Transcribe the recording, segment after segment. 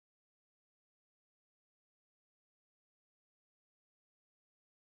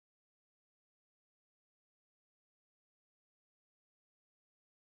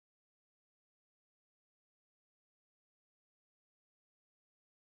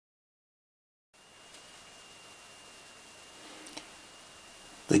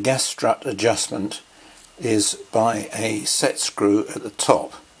The gas strut adjustment is by a set screw at the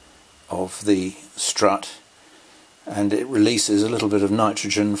top of the strut, and it releases a little bit of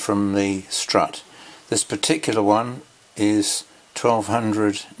nitrogen from the strut. This particular one is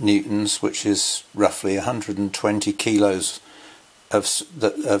 1200 newtons, which is roughly 120 kilos of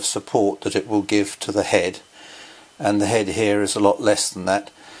support that it will give to the head, and the head here is a lot less than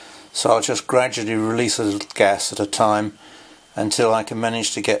that. So I'll just gradually release a little gas at a time until I can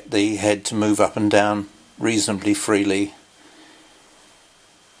manage to get the head to move up and down reasonably freely.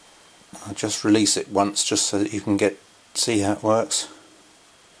 I'll just release it once just so that you can see how it works.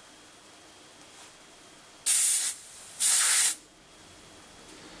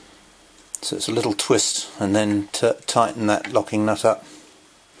 So it's a little twist and then tighten that locking nut up.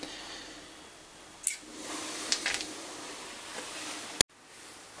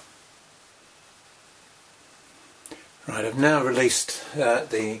 Right, I've now released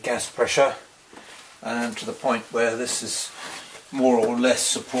the gas pressure to the point where this is more or less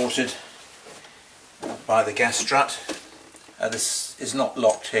supported by the gas strut. This is not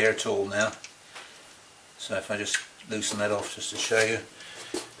locked here at all now, so if I just loosen that off just to show you,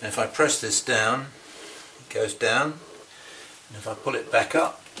 and if I press this down, it goes down, and if I pull it back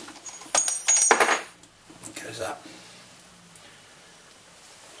up, it goes up.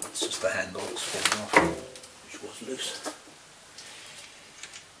 It's just the handle that's falling off, which was loose.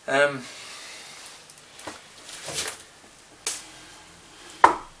 I'm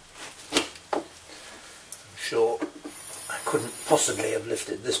sure I couldn't possibly have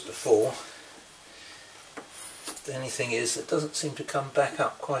lifted this before. The only thing is, it doesn't seem to come back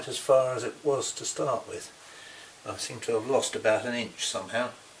up quite as far as it was to start with. I seem to have lost about an inch somehow.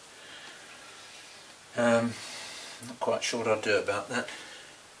 Not quite sure what I'll do about that.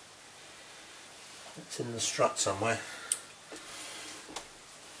 It's in the strut somewhere.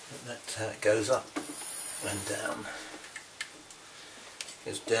 That's how it goes up and down. It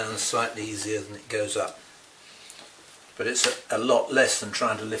goes down slightly easier than it goes up. But it's a lot less than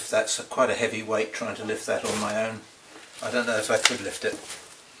trying to lift that. It's quite a heavy weight trying to lift that on my own. I don't know if I could lift it.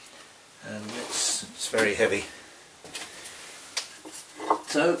 It's very heavy.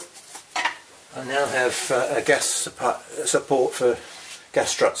 So I now have a gas support for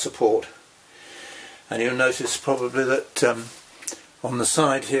gas strut support, and you'll notice probably that on the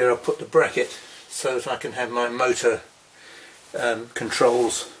side here I'll put the bracket so that I can have my motor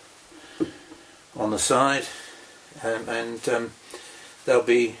controls on the side, and there'll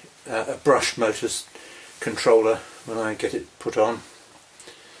be a brush motors controller when I get it put on,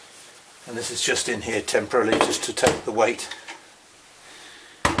 and this is just in here temporarily just to take the weight.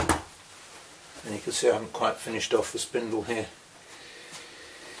 And you can see I haven't quite finished off the spindle here.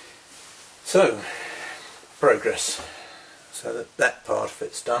 So, progress. So that part of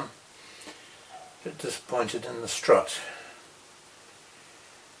it's done. A bit disappointed in the strut,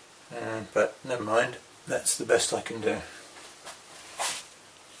 but never mind, that's the best I can do.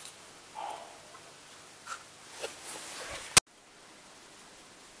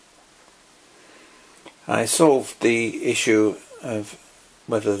 I solved the issue of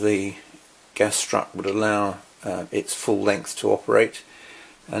whether the gas strut would allow its full length to operate,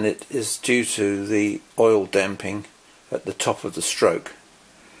 and it is due to the oil damping at the top of the stroke.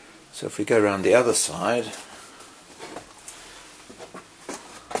 So if we go around the other side,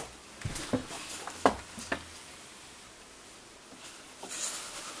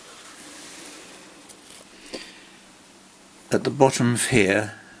 at the bottom of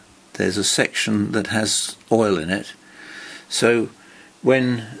here there's a section that has oil in it, so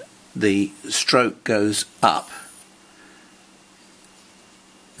when the stroke goes up,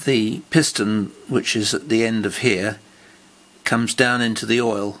 the piston, which is at the end of here, comes down into the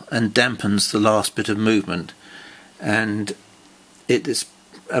oil and dampens the last bit of movement, and it is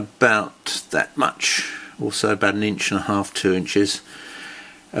about that much, also about 1.5 inches, 2 inches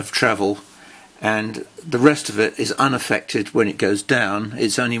of travel, and the rest of it is unaffected when it goes down.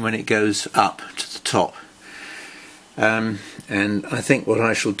 It's only when it goes up to the top. And I think what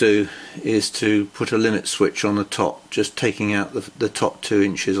I shall do is to put a limit switch on the top, just taking out the top 2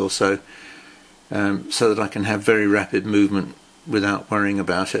 inches or so, so that I can have very rapid movement without worrying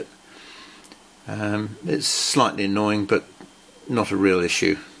about it. It's slightly annoying, but not a real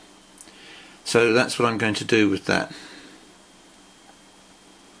issue. So that's what I'm going to do with that.